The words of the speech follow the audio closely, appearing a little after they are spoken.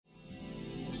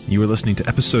You are listening to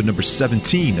episode number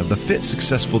 17 of the Fit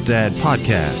Successful Dad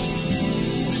podcast.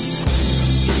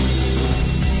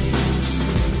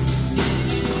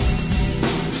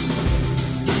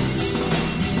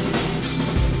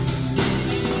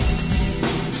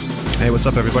 Hey, what's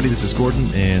up, everybody? This is Gordon,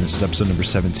 and this is episode number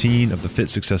 17 of the Fit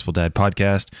Successful Dad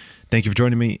podcast. Thank you for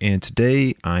joining me, and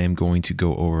today I am going to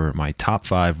go over my top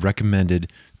 5 recommended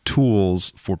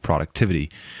tools for productivity.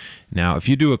 Now, if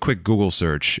you do a quick Google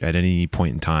search at any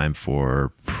point in time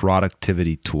for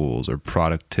productivity tools or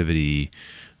productivity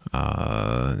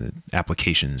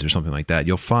applications or something like that,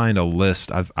 you'll find a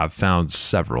list. I've found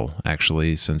several,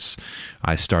 actually, since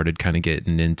I started kind of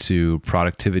getting into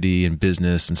productivity and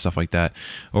business and stuff like that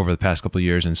over the past couple of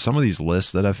years. And some of these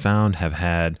lists that I've found have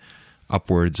had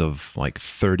upwards of like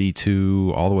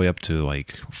 32 all the way up to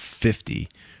like 50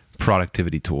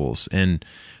 productivity tools. And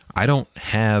I don't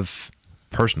have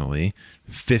personally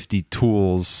 50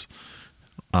 tools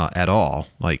at all,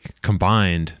 like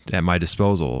combined at my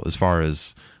disposal as far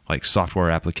as like software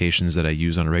applications that I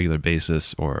use on a regular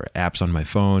basis or apps on my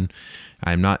phone.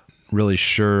 I'm not really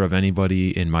sure of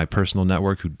anybody in my personal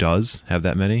network who does have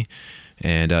that many.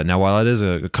 And now, while it is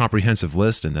a comprehensive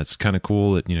list, and that's kind of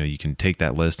cool that, you know, you can take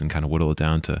that list and kind of whittle it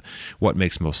down to what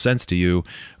makes most sense to you,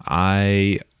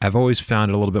 I have always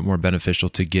found it a little bit more beneficial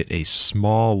to get a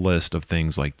small list of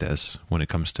things like this when it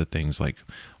comes to things like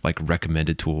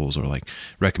recommended tools or like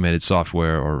recommended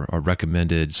software or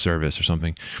recommended service or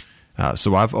something.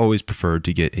 So I've always preferred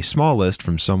to get a small list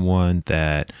from someone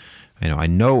that I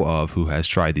know of who has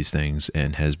tried these things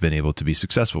and has been able to be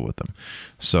successful with them.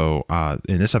 So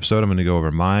in this episode, I'm going to go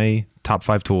over my top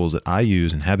 5 tools that I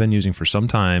use and have been using for some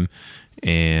time.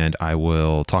 And I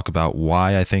will talk about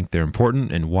why I think they're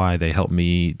important and why they help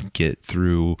me get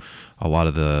through a lot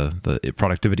of the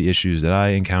productivity issues that I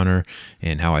encounter,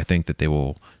 and how I think that they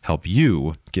will help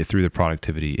you get through the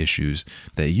productivity issues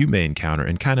that you may encounter,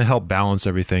 and kind of help balance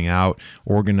everything out,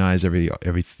 organize every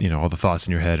all the thoughts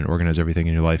in your head, and organize everything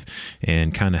in your life,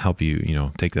 and kind of help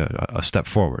you take a step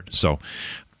forward. So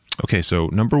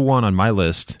number 1 on my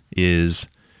list is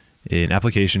an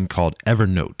application called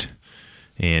Evernote.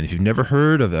 And if you've never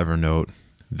heard of Evernote,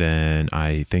 then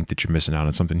I think that you're missing out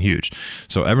on something huge.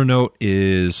 So Evernote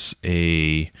is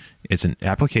it's an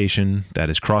application that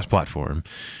is cross-platform.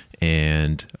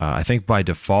 And I think by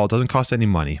default, it doesn't cost any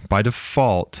money. By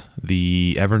default,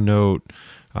 the Evernote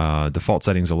default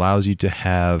settings allows you to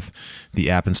have the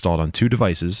app installed on 2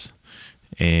 devices.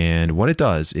 And what it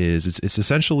does is it's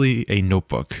essentially a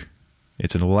notebook.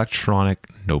 It's an electronic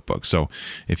notebook. So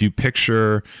if you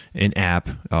picture an app,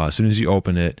 as soon as you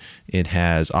open it, it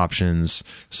has options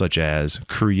such as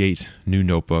create new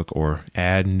notebook or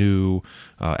add new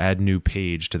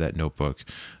page to that notebook.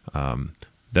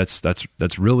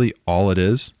 That's really all it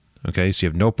is. Okay, so you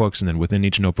have notebooks, and then within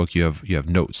each notebook you have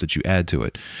notes that you add to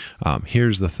it.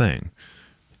 Here's the thing: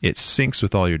 it syncs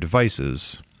with all your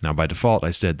devices. Now, by default,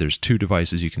 I said there's 2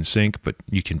 devices you can sync, but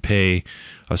you can pay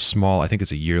a small, I think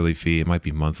it's a yearly fee. It might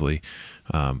be monthly,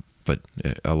 but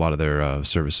a lot of their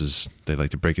services, they like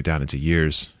to break it down into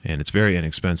years, and it's very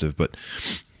inexpensive, but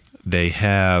they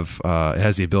have, it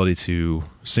has the ability to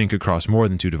sync across more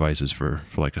than 2 devices for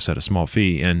like I said, a small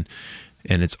fee. And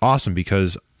it's awesome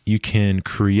because you can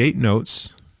create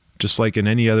notes just like in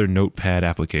any other notepad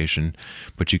application,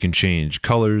 but you can change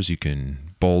colors, you can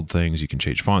bold things, you can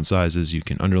change font sizes, you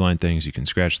can underline things, you can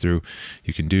scratch through,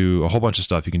 you can do a whole bunch of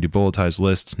stuff. You can do bulletized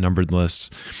lists, numbered lists,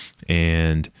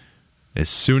 and as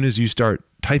soon as you start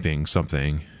typing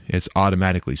something, it's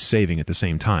automatically saving at the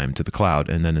same time to the cloud.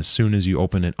 And then as soon as you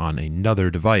open it on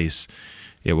another device,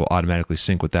 it will automatically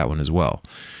sync with that one as well.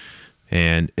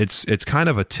 And it's kind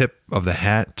of a tip of the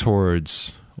hat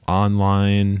towards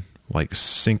online, like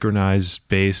synchronized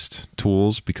based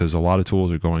tools, because a lot of tools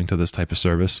are going to this type of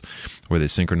service where they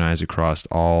synchronize across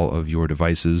all of your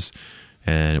devices,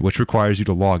 and which requires you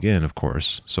to log in, of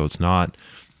course. So it's not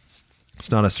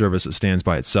a service that stands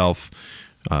by itself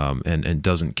and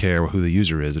doesn't care who the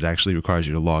user is. It actually requires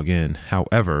you to log in.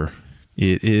 However,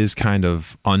 it is kind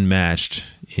of unmatched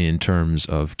in terms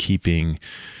of keeping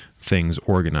things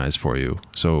organized for you.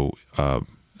 So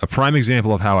a prime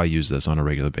example of how I use this on a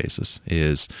regular basis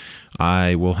is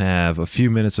I will have a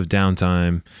few minutes of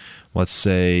downtime. Let's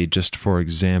say, just for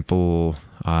example,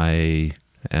 I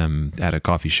am at a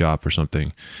coffee shop or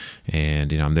something,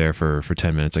 and I'm there for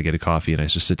 10 minutes. I get a coffee and I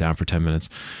just sit down for 10 minutes.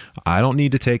 I don't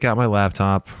need to take out my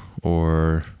laptop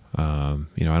or I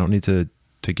don't need to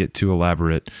get too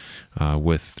elaborate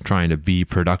with trying to be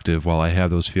productive while I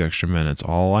have those few extra minutes.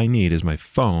 All I need is my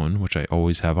phone, which I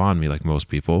always have on me like most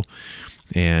people,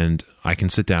 and I can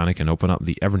sit down, I can open up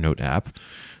the Evernote app,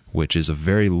 which is a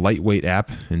very lightweight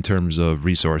app in terms of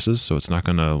resources. So it's not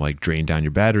going to like drain down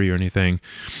your battery or anything.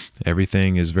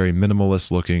 Everything is very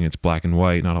minimalist looking. It's black and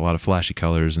white, not a lot of flashy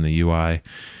colors in the UI.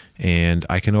 And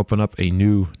I can open up a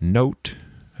new note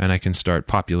and I can start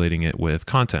populating it with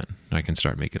content. I can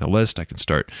start making a list. I can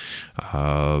start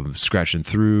scratching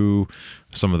through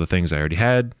some of the things I already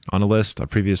had on a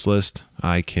previous list.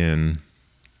 I can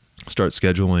start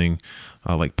scheduling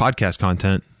like podcast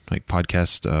content, like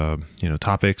podcast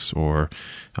topics, or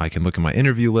I can look at my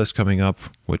interview list coming up,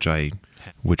 which I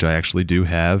actually do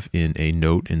have in a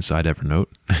note inside Evernote.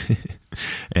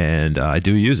 And I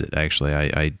do use it, actually.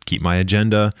 I keep my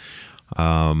agenda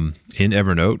in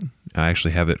Evernote. I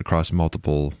actually have it across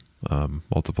multiple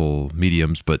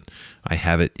mediums, but I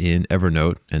have it in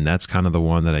Evernote, and that's kind of the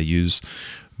one that I use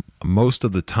most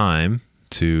of the time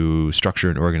to structure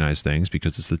and organize things,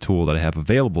 because it's the tool that I have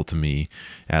available to me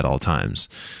at all times.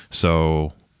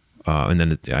 So, and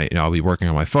then I'll be working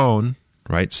on my phone,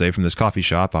 right? Say from this coffee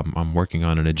shop, I'm working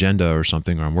on an agenda or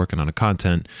something, or I'm working on a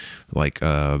content like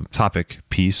topic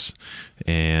piece,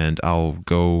 and I'll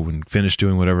go and finish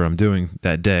doing whatever I'm doing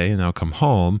that day, and I'll come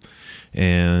home,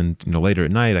 and later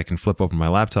at night I can flip open my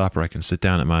laptop, or I can sit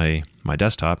down at my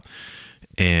desktop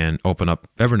and open up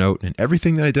Evernote, and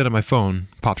everything that I did on my phone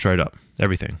pops right up.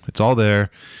 Everything. It's all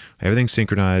there. Everything's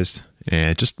synchronized,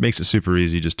 and it just makes it super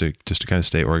easy just to kind of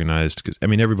stay organized. Because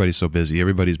everybody's so busy.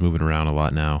 Everybody's moving around a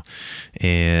lot now,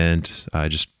 and I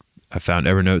found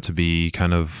Evernote to be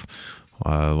kind of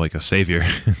like a savior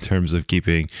in terms of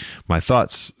keeping my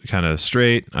thoughts kind of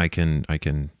straight. I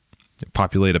can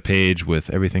populate a page with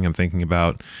everything I'm thinking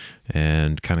about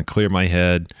and kind of clear my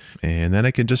head, and then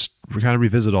I can just kind of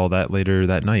revisit all that later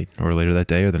that night or later that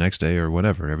day or the next day or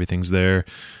whatever. Everything's there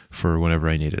for whenever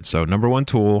I need it. So number one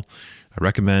tool I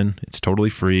recommend. It's totally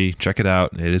free. Check it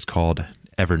out. It is called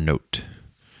Evernote.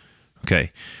 Okay.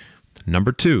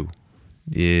 Number two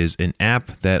is an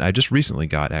app that I just recently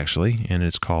got, actually, and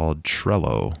it's called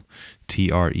Trello.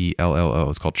 Trello.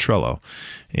 It's called Trello.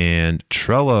 And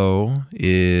Trello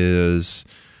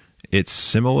it's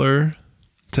similar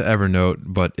to Evernote,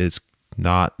 but it's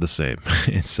not the same.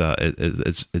 It's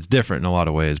different in a lot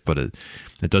of ways, but it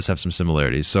does have some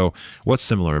similarities. So what's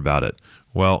similar about it?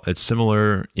 Well, it's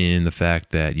similar in the fact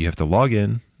that you have to log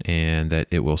in and that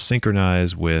it will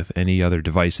synchronize with any other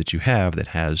device that you have that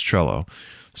has Trello.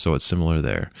 So it's similar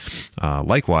there.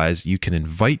 Likewise, you can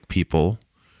invite people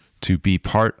to be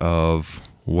part of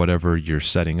whatever you're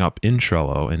setting up in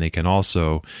Trello, and they can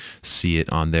also see it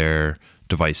on their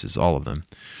devices, all of them,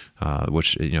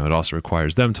 which it also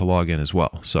requires them to log in as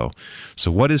well. So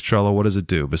what is Trello? What does it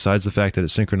do? Besides the fact that it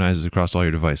synchronizes across all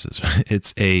your devices,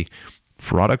 it's a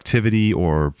productivity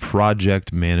or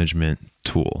project management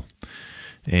tool.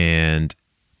 And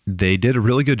they did a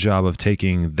really good job of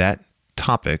taking that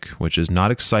topic, which is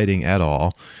not exciting at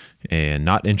all and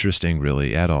not interesting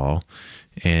really at all,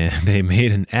 and they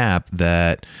made an app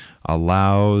that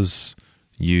allows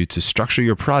you to structure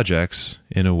your projects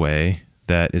in a way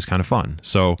that is kind of fun.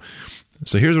 So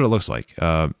here's what it looks like.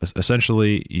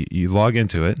 Essentially, you log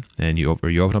into it and you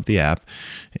open up the app,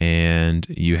 and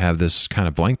you have this kind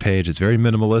of blank page. It's very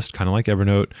minimalist, kind of like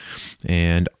Evernote.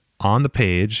 And on the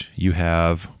page, you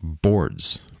have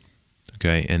boards.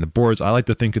 Okay, and the boards, I like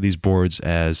to think of these boards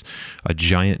as a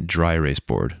giant dry erase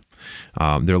board.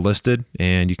 They're listed,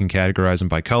 and you can categorize them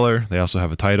by color. They also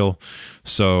have a title.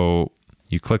 So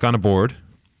you click on a board,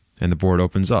 and the board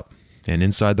opens up. And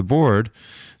inside the board,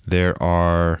 there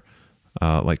are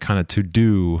like kind of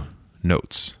to-do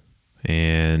notes.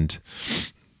 And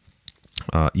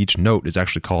each note is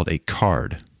actually called a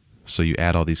card. So you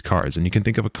add all these cards, and you can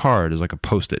think of a card as like a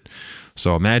Post-it.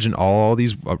 So imagine all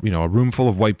these, a room full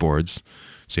of whiteboards.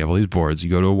 So you have all these boards. You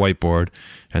go to a whiteboard,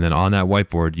 and then on that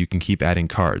whiteboard, you can keep adding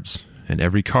cards. And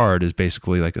every card is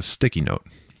basically like a sticky note.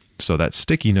 So that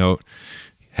sticky note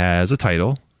has a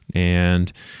title,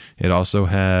 and it also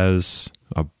has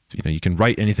you can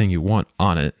write anything you want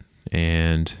on it,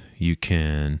 and you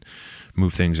can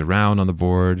move things around on the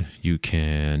board. You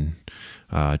can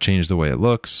change the way it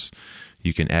looks.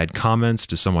 You can add comments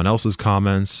to someone else's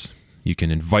comments. You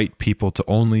can invite people to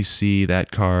only see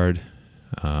that card.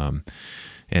 And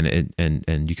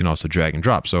you can also drag and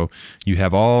drop. So you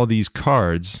have all these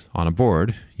cards on a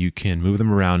board. You can move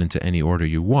them around into any order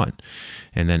you want.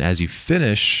 And then as you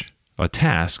finish a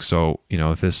task, so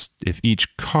if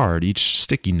each card, each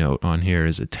sticky note on here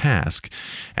is a task,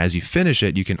 as you finish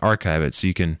it, you can archive it. So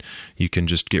you can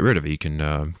just get rid of it. You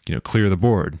can clear the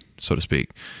board, so to speak.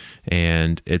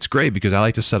 And it's great because I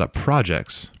like to set up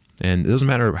projects. And it doesn't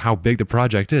matter how big the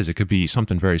project is. It could be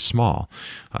something very small.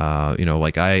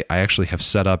 Like I actually have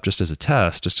set up, just as a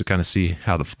test, just to kind of see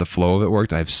how the flow of it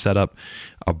worked, I've set up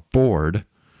a board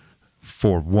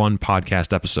for one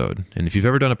podcast episode. And if you've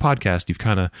ever done a podcast,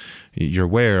 you're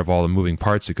aware of all the moving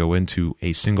parts that go into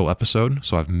a single episode.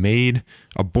 So I've made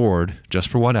a board just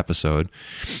for one episode.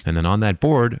 And then on that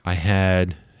board, I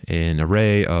had an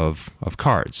array of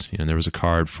cards. There was a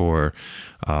card for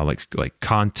like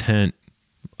content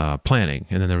planning.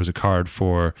 And then there was a card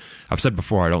for, I've said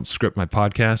before, I don't script my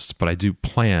podcasts, but I do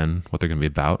plan what they're going to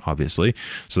be about, obviously.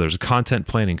 So there's a content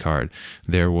planning card.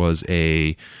 There was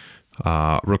a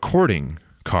recording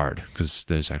card, because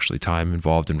there's actually time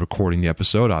involved in recording the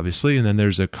episode, obviously. And then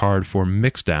there's a card for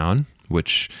mix down,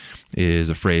 which is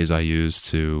a phrase I use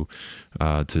to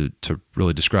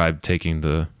really describe taking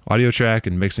the audio track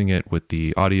and mixing it with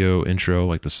the audio intro,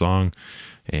 like the song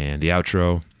and the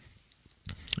outro,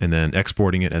 and then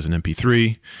exporting it as an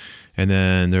MP3. And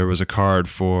then there was a card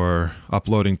for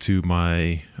uploading to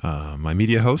my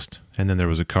media host. And then there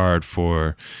was a card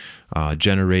for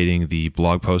generating the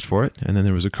blog post for it. And then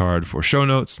there was a card for show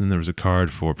notes. Then there was a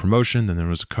card for promotion. Then there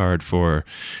was a card for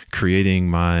creating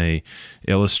my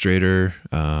Illustrator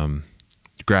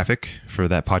graphic for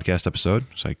that podcast episode.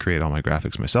 So I create all my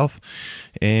graphics myself.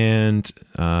 And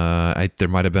there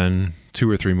might have been 2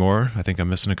 or 3 more. I think I'm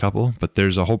missing a couple, but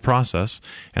there's a whole process,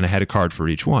 and I had a card for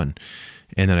each one.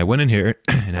 And then I went in here,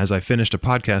 and as I finished a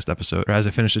podcast episode, or as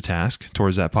I finished a task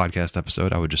towards that podcast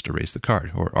episode, I would just erase the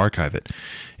card or archive it.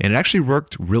 And it actually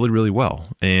worked really, really well.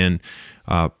 And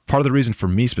part of the reason for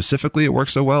me specifically it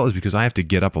works so well is because I have to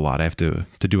get up a lot. I have to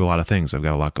do a lot of things. I've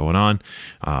got a lot going on.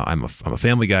 I'm a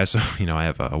family guy, so I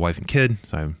have a wife and kid,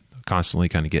 so I'm constantly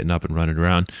kind of getting up and running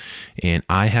around. And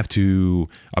I have to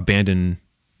abandon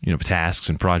tasks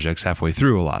and projects halfway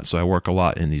through a lot. So I work a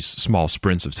lot in these small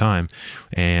sprints of time.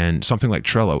 And something like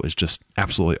Trello is just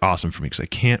absolutely awesome for me, because I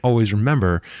can't always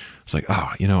remember. It's like,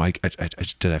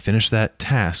 did I finish that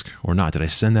task or not? Did I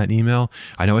send that email?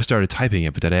 I know I started typing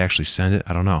it, but did I actually send it?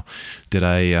 I don't know. Did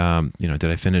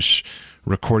I finish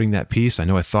recording that piece? I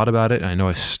know I thought about it, and I know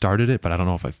I started it, but I don't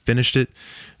know if I finished it.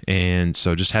 And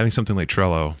so just having something like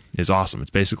Trello is awesome. It's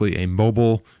basically a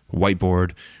mobile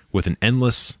whiteboard with an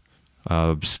endless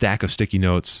stack of sticky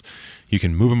notes. You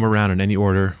can move them around in any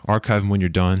order, archive them when you're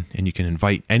done, and you can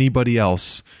invite anybody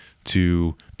else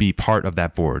to be part of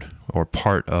that board or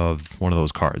part of one of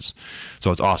those cards. So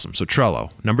it's awesome. So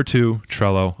Trello. Number 2,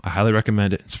 Trello. I highly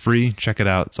recommend it. It's free. Check it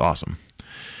out. It's awesome.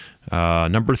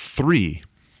 Number 3.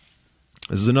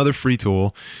 This is another free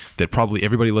tool that probably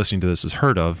everybody listening to this has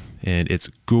heard of, and it's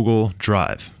Google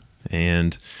Drive.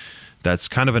 And that's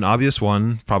kind of an obvious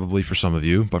one, probably for some of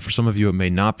you, but for some of you it may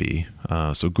not be.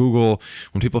 So Google,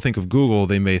 when people think of Google,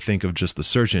 they may think of just the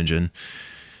search engine.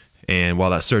 And while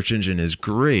that search engine is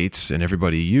great and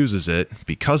everybody uses it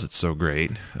because it's so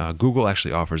great, Google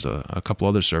actually offers a couple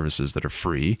other services that are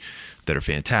free that are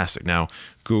fantastic. Now,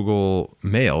 Google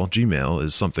Mail, Gmail,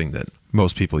 is something that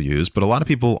most people use, but a lot of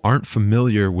people aren't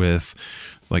familiar with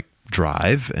like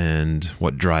Drive and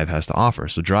what Drive has to offer.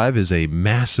 So Drive is a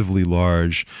massively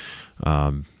large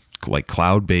like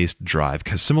cloud-based drive,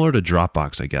 similar to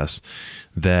Dropbox, I guess,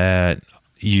 that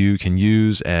you can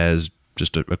use as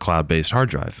just a cloud-based hard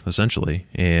drive, essentially.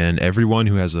 And everyone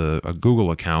who has a Google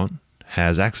account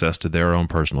has access to their own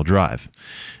personal drive.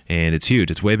 And it's huge.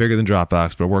 It's way bigger than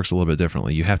Dropbox, but it works a little bit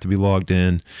differently. You have to be logged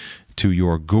in to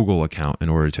your Google account in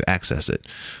order to access it.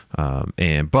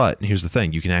 But here's the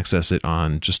thing. You can access it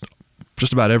on just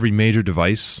about every major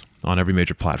device on every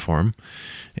major platform,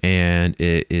 and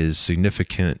it is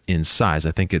significant in size.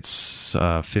 I think it's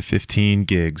 15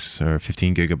 gigs or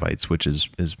 15 gigabytes, which is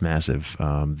massive.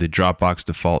 The Dropbox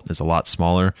default is a lot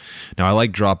smaller. Now, I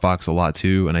like Dropbox a lot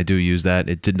too, and I do use that.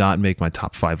 It did not make my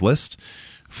top 5 list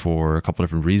for a couple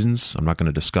different reasons. I'm not going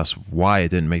to discuss why it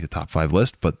didn't make the top 5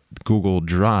 list, but Google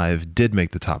Drive did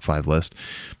make the top 5 list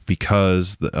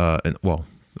because,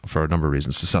 for a number of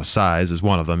reasons. So size is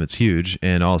one of them. It's huge.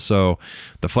 And also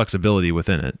the flexibility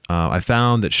within it. I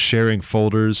found that sharing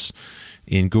folders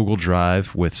in Google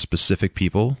Drive with specific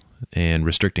people and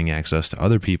restricting access to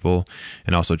other people,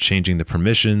 and also changing the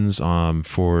permissions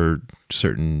for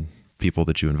certain people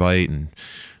that you invite, and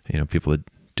people that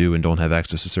do and don't have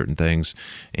access to certain things,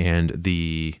 and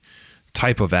the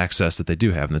type of access that they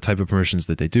do have and the type of permissions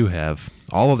that they do have,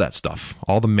 all of that stuff,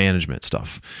 all the management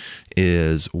stuff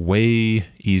is way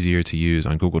easier to use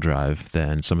on Google Drive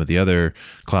than some of the other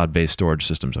cloud-based storage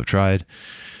systems I've tried.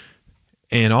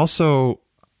 And also,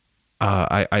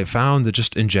 I found that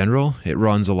just in general, it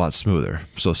runs a lot smoother.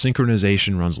 So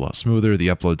synchronization runs a lot smoother. The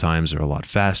upload times are a lot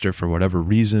faster for whatever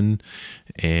reason.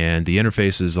 And the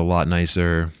interface is a lot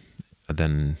nicer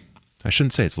than, I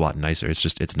shouldn't say it's a lot nicer. It's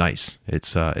just, it's nice.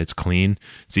 It's clean.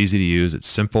 It's easy to use. It's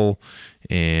simple.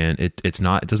 And it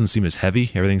doesn't seem as heavy.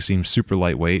 Everything seems super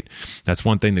lightweight. That's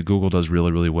one thing that Google does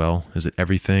really, really well, is that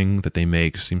everything that they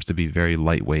make seems to be very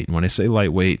lightweight. And when I say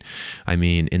lightweight, I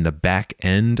mean in the back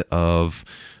end of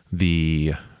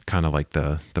the kind of like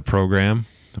the program,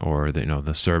 or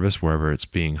the service, wherever it's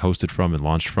being hosted from and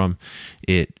launched from,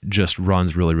 it just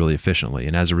runs really, really efficiently.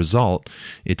 And as a result,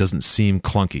 it doesn't seem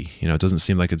clunky. It doesn't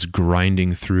seem like it's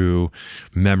grinding through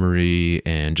memory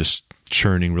and just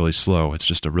churning really slow. It's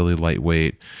just a really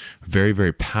lightweight, very,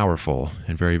 very powerful,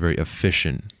 and very, very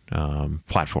efficient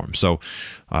platform. So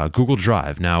Google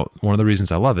Drive. Now, one of the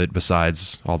reasons I love it,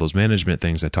 besides all those management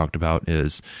things I talked about,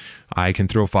 is I can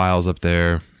throw files up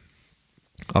there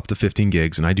up to 15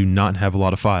 gigs, and I do not have a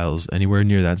lot of files anywhere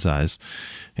near that size.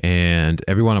 And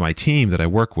everyone on my team that I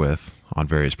work with on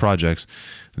various projects,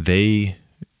 they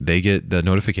get the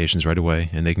notifications right away,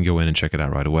 and they can go in and check it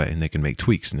out right away, and they can make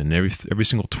tweaks. And then every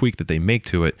single tweak that they make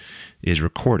to it is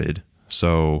recorded.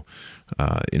 So,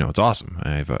 it's awesome. I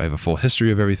have a full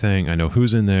history of everything. I know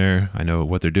who's in there. I know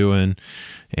what they're doing.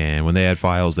 And when they add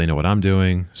files, they know what I'm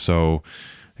doing. So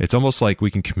it's almost like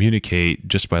we can communicate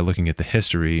just by looking at the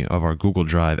history of our Google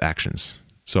Drive actions.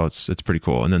 So it's pretty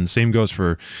cool. And then the same goes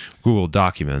for Google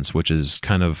Documents, which is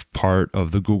kind of part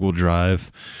of the Google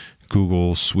Drive,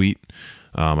 Google Suite.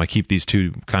 I keep these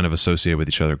two kind of associated with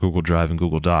each other, Google Drive and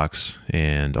Google Docs.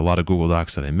 And a lot of Google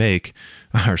Docs that I make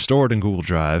are stored in Google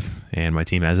Drive, and my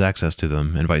team has access to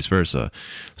them, and vice versa.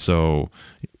 So,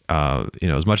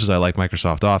 as much as I like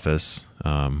Microsoft Office,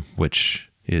 which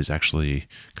is actually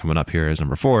coming up here as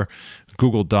number 4,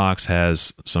 Google Docs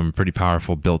has some pretty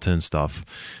powerful built-in stuff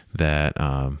that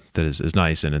is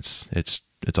nice, and it's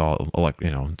all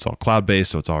it's all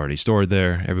cloud-based, so it's already stored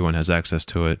there. Everyone has access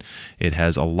to it. It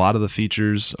has a lot of the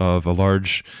features of a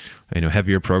large,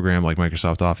 heavier program like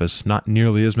Microsoft Office. Not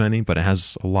nearly as many, but it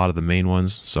has a lot of the main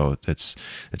ones, so it's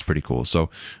pretty cool. So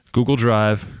Google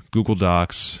Drive, Google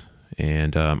Docs.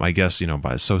 And I guess,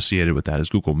 by associated with that is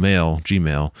Google Mail,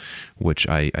 Gmail, which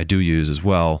I do use as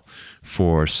well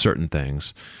for certain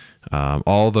things.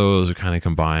 All those are kind of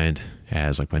combined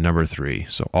as like my number 3.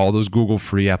 So all those Google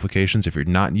free applications, if you're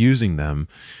not using them,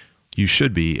 you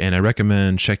should be. And I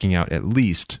recommend checking out at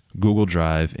least Google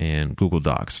Drive and Google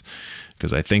Docs,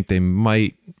 because I think they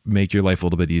might make your life a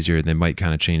little bit easier, and they might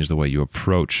kind of change the way you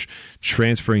approach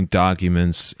transferring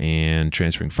documents and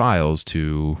transferring files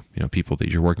to people that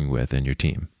you're working with and your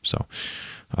team. So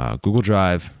Google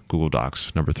Drive, Google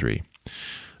Docs, number 3.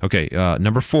 Okay,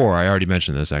 number 4, I already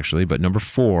mentioned this actually, but number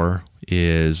 4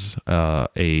 is a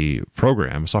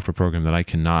software program that I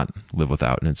cannot live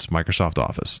without, and it's Microsoft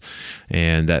Office.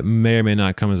 And that may or may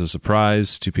not come as a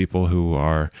surprise to people who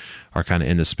are kind of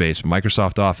in this space. But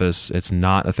Microsoft Office, it's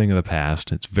not a thing of the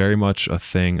past. It's very much a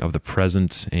thing of the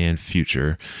present and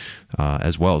future,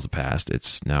 as well as the past.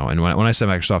 It's now, and when I say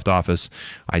Microsoft Office,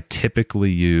 I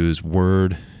typically use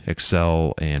Word,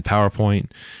 Excel, and PowerPoint.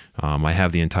 I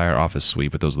have the entire Office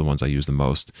suite, but those are the ones I use the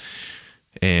most.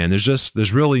 And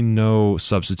there's really no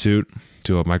substitute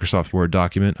to a Microsoft Word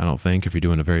document, I don't think, if you're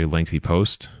doing a very lengthy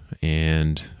post.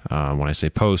 And when I say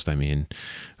post, I mean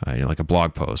like a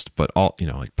blog post, but all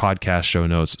like podcast, show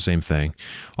notes, same thing.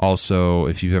 Also,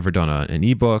 if you've ever done an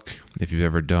ebook, if you've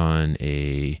ever done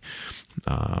a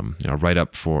write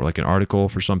up for like an article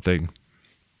for something,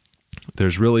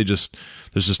 there's just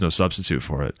no substitute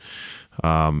for it.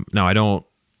 Now I don't.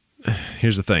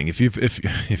 Here's the thing: if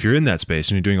you're in that space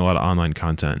and you're doing a lot of online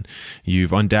content,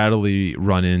 you've undoubtedly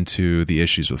run into the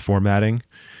issues with formatting.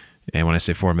 And when I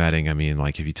say formatting, I mean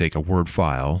like if you take a Word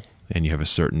file and you have a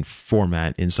certain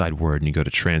format inside Word and you go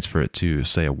to transfer it to,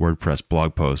 say, a WordPress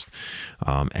blog post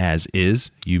as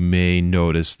is, you may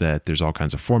notice that there's all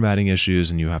kinds of formatting issues,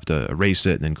 and you have to erase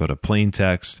it and then go to plain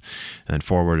text and then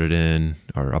forward it in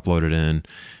or upload it in.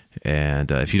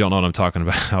 And if you don't know what I'm talking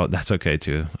about, that's okay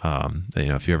too.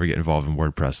 If you ever get involved in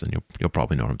WordPress, then you'll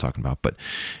probably know what I'm talking about. But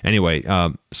anyway,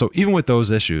 so even with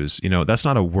those issues, that's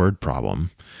not a Word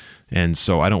problem. And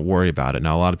so I don't worry about it.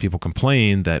 Now, a lot of people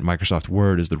complain that Microsoft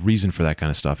Word is the reason for that kind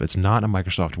of stuff. It's not a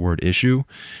Microsoft Word issue.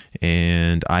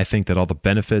 And I think that all the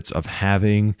benefits of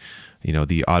having,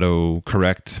 the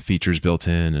autocorrect features built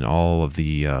in and all of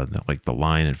the like the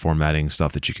line and formatting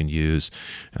stuff that you can use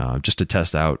just to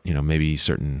test out, maybe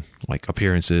certain like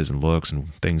appearances and looks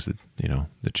and things that,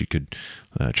 that you could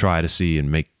try to see and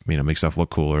make stuff look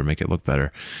cooler, make it look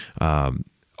better.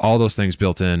 all those things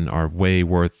built in are way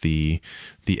worth the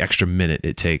extra minute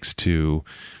it takes to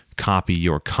copy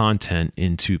your content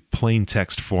into plain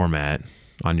text format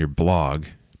on your blog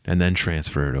and then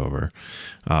transfer it over,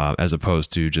 as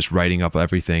opposed to just writing up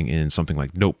everything in something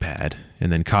like Notepad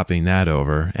and then copying that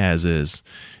over as is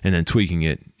and then tweaking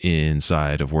it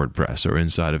inside of WordPress or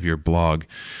inside of your blog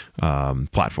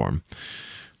platform.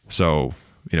 So,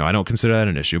 I don't consider that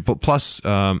an issue. But plus,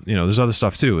 there's other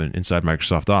stuff too inside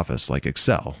Microsoft Office, like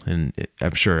Excel. And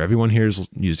I'm sure everyone here has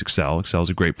used Excel. Excel is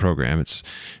a great program. It's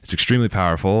extremely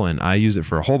powerful, and I use it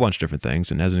for a whole bunch of different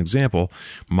things. And as an example,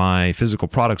 my physical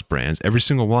products brands, every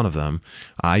single one of them,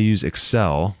 I use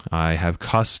Excel. I have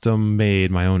custom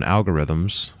made my own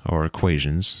algorithms or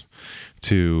equations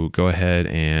to go ahead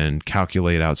and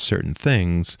calculate out certain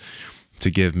things to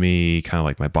give me kind of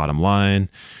like my bottom line,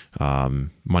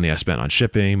 money I spent on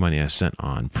shipping, money I spent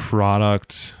on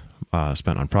product,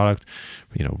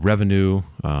 revenue,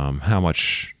 how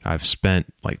much I've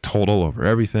spent like total over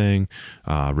everything,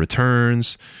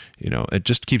 returns, it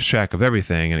just keeps track of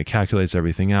everything and it calculates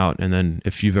everything out. And then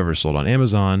if you've ever sold on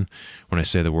Amazon, when I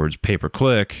say the words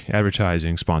pay-per-click,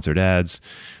 advertising, sponsored ads,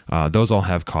 those all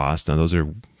have costs. Now those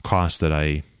are costs that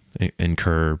I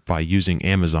incur by using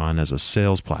Amazon as a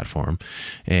sales platform,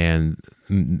 and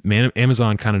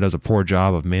Amazon kind of does a poor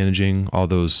job of managing all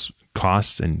those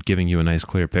costs and giving you a nice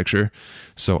clear picture.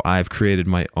 So I've created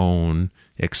my own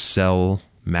Excel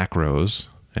macros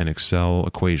and Excel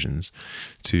equations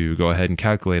to go ahead and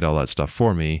calculate all that stuff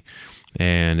for me.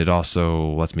 And it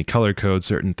also lets me color code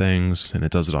certain things, and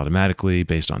it does it automatically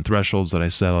based on thresholds that I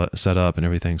set up and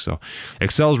everything. So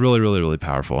Excel is really, really, really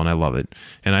powerful, and I love it.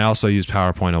 And I also use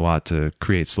PowerPoint a lot to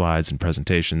create slides and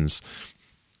presentations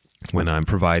when I'm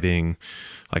providing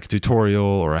like a tutorial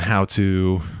or a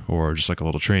how-to or just like a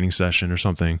little training session or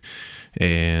something.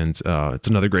 And it's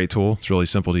another great tool. It's really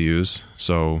simple to use.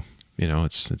 So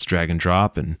it's drag and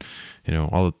drop, and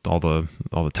all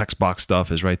the text box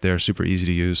stuff is right there, super easy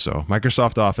to use. So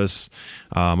Microsoft Office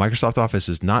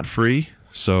is not free,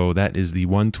 so that is the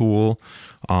one tool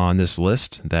on this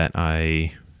list that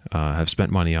I have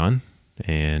spent money on,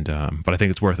 and but I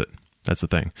think it's worth it. That's the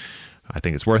thing. I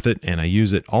think it's worth it, and I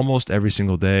use it almost every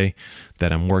single day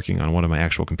that I'm working on one of my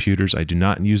actual computers. I do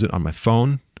not use it on my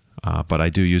phone. But I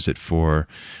do use it for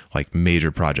like major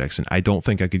projects, and I don't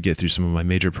think I could get through some of my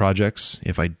major projects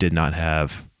if I did not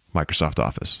have Microsoft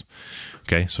Office.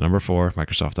 Okay, so number 4,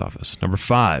 Microsoft Office. Number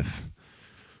 5,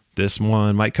 this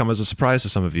one might come as a surprise to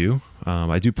some of you.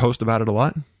 I do post about it a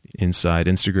lot inside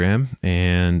Instagram,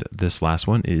 and this last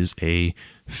one is a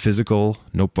physical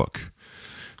notebook.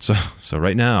 So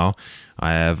right now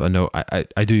I have a note.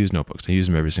 I do use notebooks. I use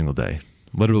them every single day,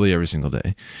 literally every single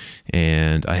day,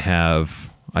 and I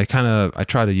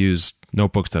try to use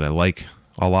notebooks that I like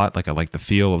a lot. Like I like the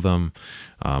feel of them.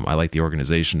 I like the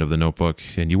organization of the notebook,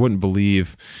 and you wouldn't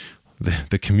believe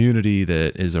the community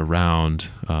that is around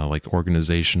like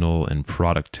organizational and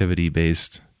productivity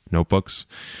based notebooks.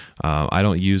 I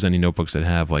don't use any notebooks that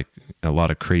have like a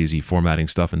lot of crazy formatting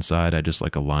stuff inside. I just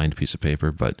like a lined piece of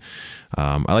paper, but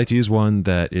I like to use one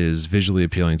that is visually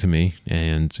appealing to me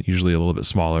and usually a little bit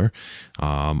smaller.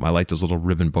 I like those little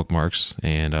ribbon bookmarks,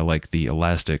 and I like the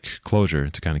elastic closure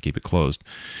to kind of keep it closed.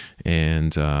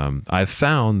 And I've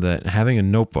found that having a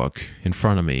notebook in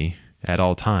front of me at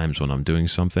all times when I'm doing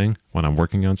something, when I'm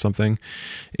working on something,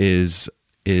 is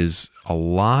a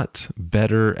lot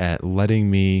better at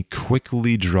letting me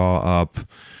quickly draw up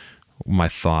my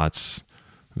thoughts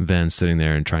than sitting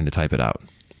there and trying to type it out.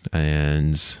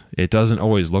 And it doesn't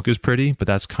always look as pretty, but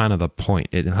that's kind of the point.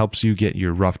 It helps you get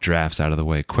your rough drafts out of the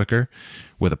way quicker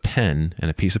with a pen and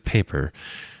a piece of paper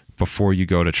before you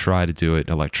go to try to do it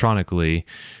electronically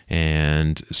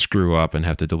and screw up and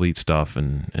have to delete stuff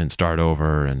and start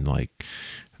over. And like,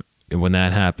 when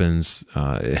that happens,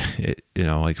 like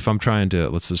if I'm trying to,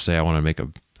 let's just say I want to make a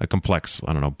complex,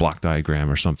 block diagram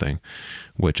or something,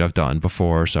 which I've done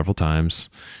before several times.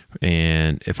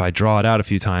 And if I draw it out a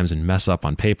few times and mess up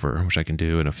on paper, which I can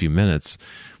do in a few minutes,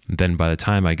 then by the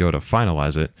time I go to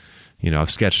finalize it,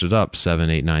 I've sketched it up 7,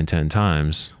 8, 9, 10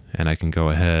 times, and I can go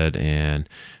ahead and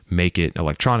make it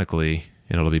electronically,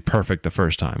 and it'll be perfect the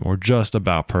first time, or just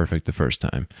about perfect the first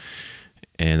time.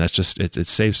 And that's just, it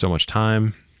saves so much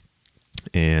time.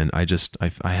 And I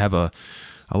have a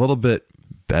little bit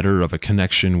better of a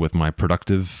connection with my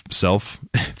productive self,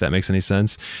 if that makes any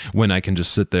sense, when I can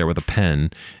just sit there with a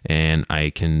pen and I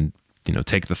can,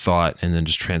 take the thought and then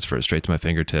just transfer it straight to my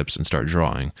fingertips and start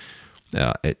drawing.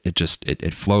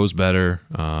 It flows better,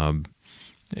 and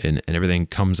everything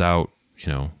comes out,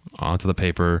 onto the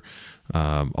paper,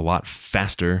 a lot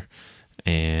faster.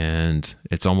 and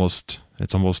it's almost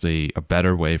a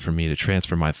better way for me to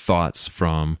transfer my thoughts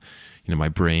from my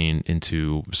brain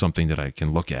into something that I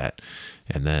can look at,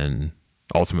 and then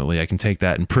ultimately I can take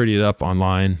that and pretty it up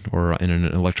online or in an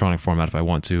electronic format if I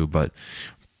want to, but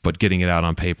getting it out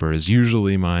on paper is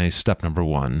usually my step number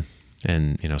one.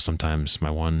 And sometimes my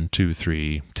 1, 2,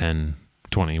 3, 10,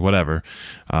 20, whatever.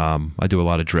 I do a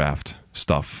lot of draft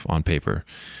stuff on paper,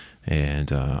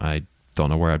 and I don't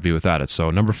know where I'd be without it.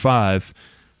 So number 5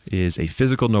 is a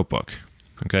physical notebook.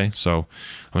 Okay, so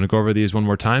I'm going to go over these one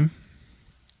more time,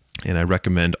 and I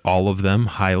recommend all of them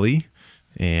highly.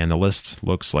 And the list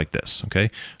looks like this. Okay,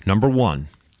 number 1,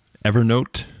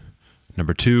 Evernote.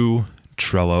 Number 2,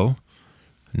 Trello.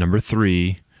 Number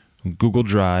 3, Google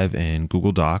Drive and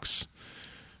Google Docs.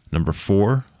 Number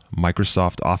 4,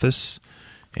 Microsoft Office.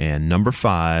 And number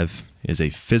 5 is a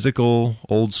physical,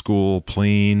 old school,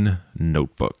 plain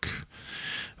notebook.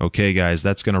 Okay, guys,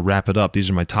 that's going to wrap it up. These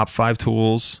are my top 5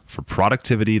 tools for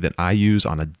productivity that I use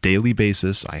on a daily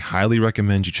basis. I highly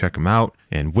recommend you check them out.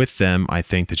 And with them, I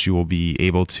think that you will be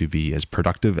able to be as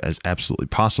productive as absolutely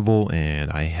possible.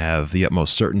 And I have the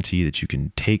utmost certainty that you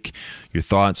can take your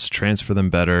thoughts, transfer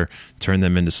them better, turn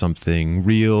them into something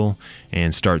real,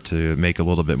 and start to make a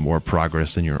little bit more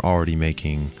progress than you're already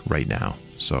making right now.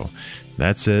 So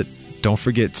that's it. Don't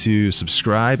forget to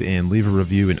subscribe and leave a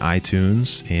review in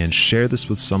iTunes, and share this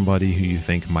with somebody who you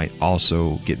think might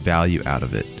also get value out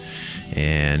of it.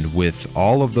 And with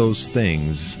all of those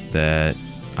things that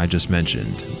I just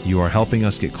mentioned, you are helping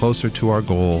us get closer to our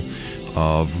goal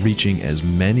of reaching as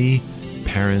many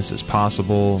parents as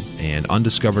possible and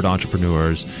undiscovered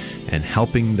entrepreneurs, and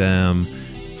helping them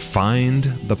find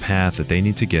the path that they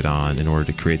need to get on in order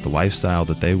to create the lifestyle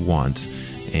that they want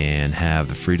and have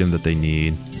the freedom that they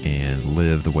need and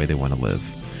live the way they want to live.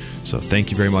 So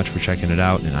thank you very much for checking it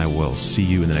out, and I will see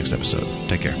you in the next episode.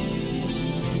 Take care.